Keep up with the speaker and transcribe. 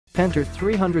Pentair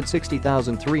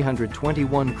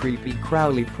 360,321 Kreepy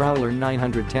Krauly Prowler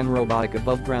 910 Robotic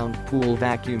Aboveground Pool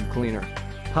Vacuum Cleaner.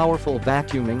 Powerful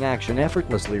vacuuming action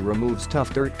effortlessly removes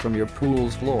tough dirt from your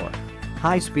pool's floor.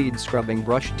 High-speed scrubbing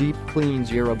brush deep cleans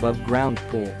your above-ground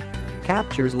pool.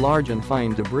 Captures large and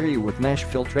fine debris with mesh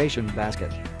filtration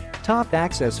basket. Top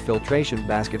access filtration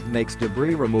basket makes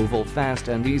debris removal fast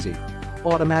and easy.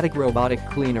 Automatic robotic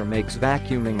cleaner makes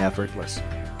vacuuming effortless.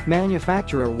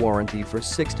 Manufacturer warranty for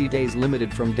 60 days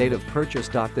limited from date of purchase.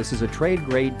 This is a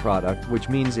TradeGrade product, which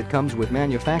means it comes with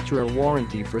manufacturer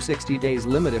warranty for 60 days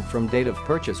limited from date of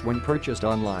purchase when purchased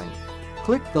online.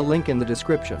 Click the link in the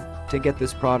description to get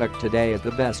this product today at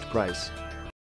the best price.